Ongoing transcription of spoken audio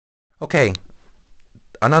Okay,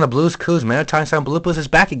 another Blues Clues Maritime Sound Bloopers is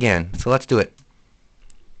back again, so let's do it.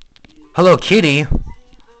 Hello, Kitty.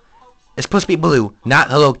 It's supposed to be Blue, not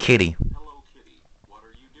Hello, Kitty. Hello, Kitty. What are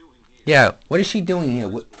you doing here? Yeah, what is she doing here?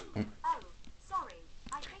 Oh, sorry.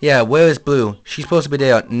 Yeah, where is Blue? She's supposed to be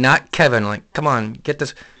there, not Kevin. Like, come on, get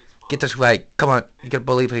this right. Come on, you gotta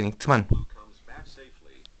believe me. Come on. Blue comes back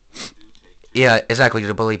safely. You do take two. Yeah, exactly. You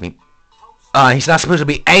gotta believe me. He's not supposed to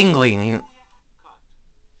be angry. Cut.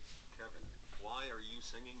 Kevin, why are you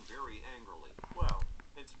singing very angrily? Well,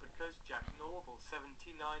 it's because Jack Norval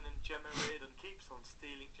 79 and Gemma Reardon keeps on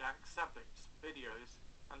stealing Jack Sabbath's videos,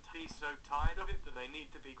 and he's so tired of it that they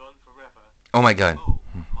need to be gone forever. Oh my God. Oh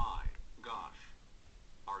my gosh.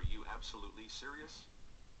 Are you absolutely serious?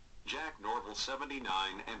 Jack Norval 79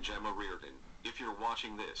 and Gemma Reardon, if you're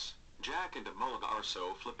watching this, Jack and Amoliga are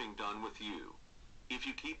so flipping done with you. If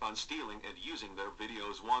you keep on stealing and using their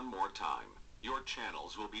videos one more time, your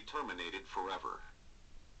channels will be terminated forever.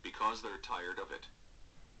 Because they're tired of it.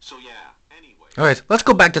 So yeah, anyway. Alright, let's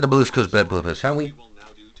go back to the Blues Clues bloopers, shall we? We will now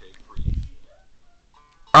do take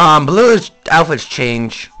 3. Blue's outfits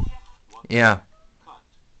change. Yeah. Cut.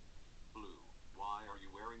 Blue, why are you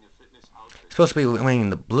wearing a fitness outfit? Supposed to be wearing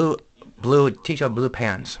the blue t-shirt, blue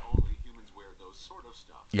pants. Only humans wear those sort of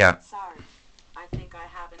stuff. Yeah. Sorry, I think I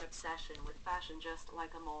have an obsession with fashion just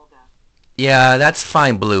like Amolga. Yeah, that's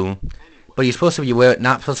fine, Blue. But you're supposed to be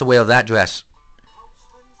not supposed to wear that dress.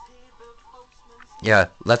 Yeah,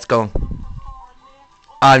 let's go.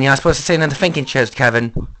 You're not supposed to sit in the thinking chairs,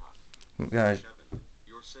 Kevin. Kevin,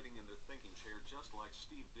 you're sitting in the thinking chair just like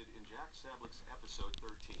Steve did in Jack Sablic's episode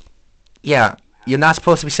 13. Yeah, you're not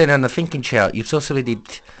supposed to be sitting on the thinking chair. You're supposed to be the...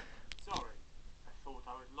 Sorry, I thought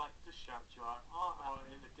I would like to shout you out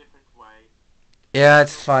in a different way. Yeah,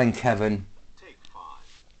 it's fine, Kevin. Take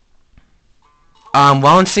 5.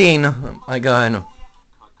 Wrong scene. Oh my God.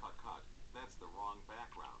 Cut. That's the wrong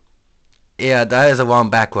background. Yeah, that is a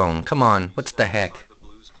wrong background. Come on, what's the heck? Inside the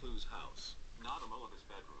Blues Clues house, not Amoliga's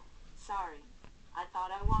bedroom. Sorry, I thought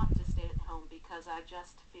I want to stay at home because I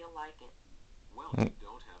just feel like it. Well, you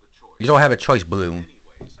don't have a choice. You don't have a choice, Blue. Anyways,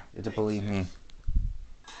 You have to believe me.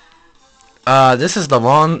 This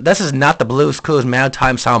is not the Blues Clues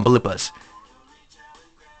Maritime Sound Bloopers.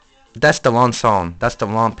 That's the wrong song. That's the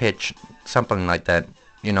wrong pitch. Something like that,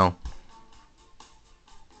 you know.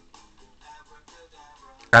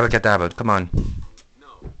 Abracadabra, come on.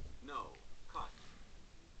 No, cut.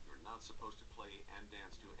 You're not supposed to play and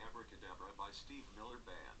dance to Abracadabra by Steve Miller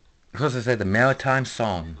Band. You're supposed to say the Maritime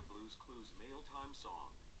Song. The Blues Clues Mailtime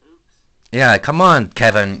song. Oops. Yeah, come on,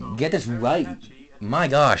 Kevin. Get this right. My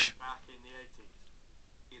gosh. Back in the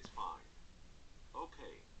 80s. It's fine.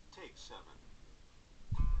 Okay, take 7.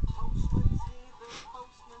 Postman's here, the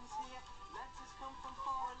postman's here. Letters come from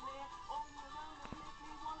far and near. All around and make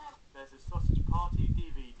me wanna... There's a sausage party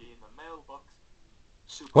DVD in the mailbox.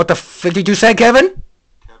 Super. What the frick did you say, Kevin?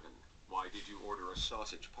 Kevin, why did you order a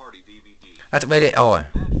sausage party DVD? That's rated R.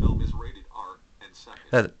 That film is rated R and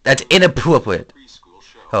second. That's inappropriate. Preschool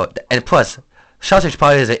show. Oh, and plus, Sausage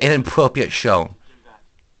Party is an inappropriate show. Do that.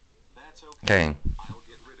 That's okay. Okay. I'll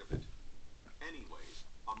get rid of it. Anyways,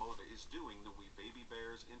 Amoliga is doing the We Baby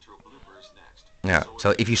Bears intro bloopers next. Yeah,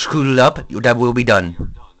 so if you screwed it up, that will be done. You're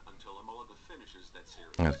done until Amoliga finishes that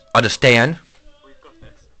series. Understand? We've got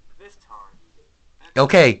this. This time.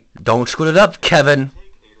 Okay, don't screw it up, Kevin. Take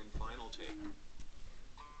 8 and final take.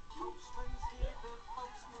 Postman's here, the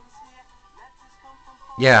postman's here. Letters come from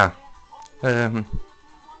far Yeah. and near.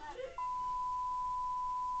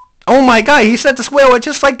 Oh my God, he said the swear word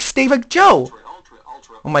just like Steve and Joe. Ultra.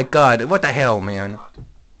 Oh my God, what the hell, man?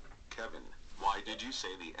 Kevin, why did you say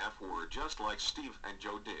the F word just like Steve and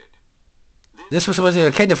Joe did? This was supposed to be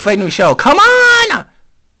a kid friendly show. Come on!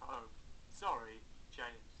 Oh, sorry, James.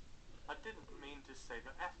 I didn't mean to say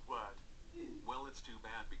the F word. Well, it's too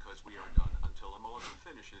bad because we are done until Amoliga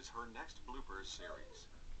finishes her next bloopers series.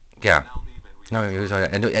 Yeah. Now leave and we No, will he was talk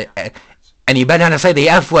and, about and, it and you better not say the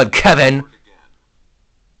F word, Kevin. afterwards. Again.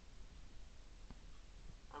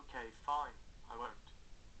 Okay, fine. I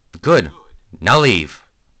won't. Good. Now leave.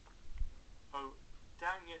 Oh, dang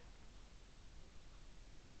it.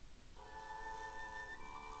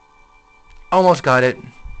 Almost got it.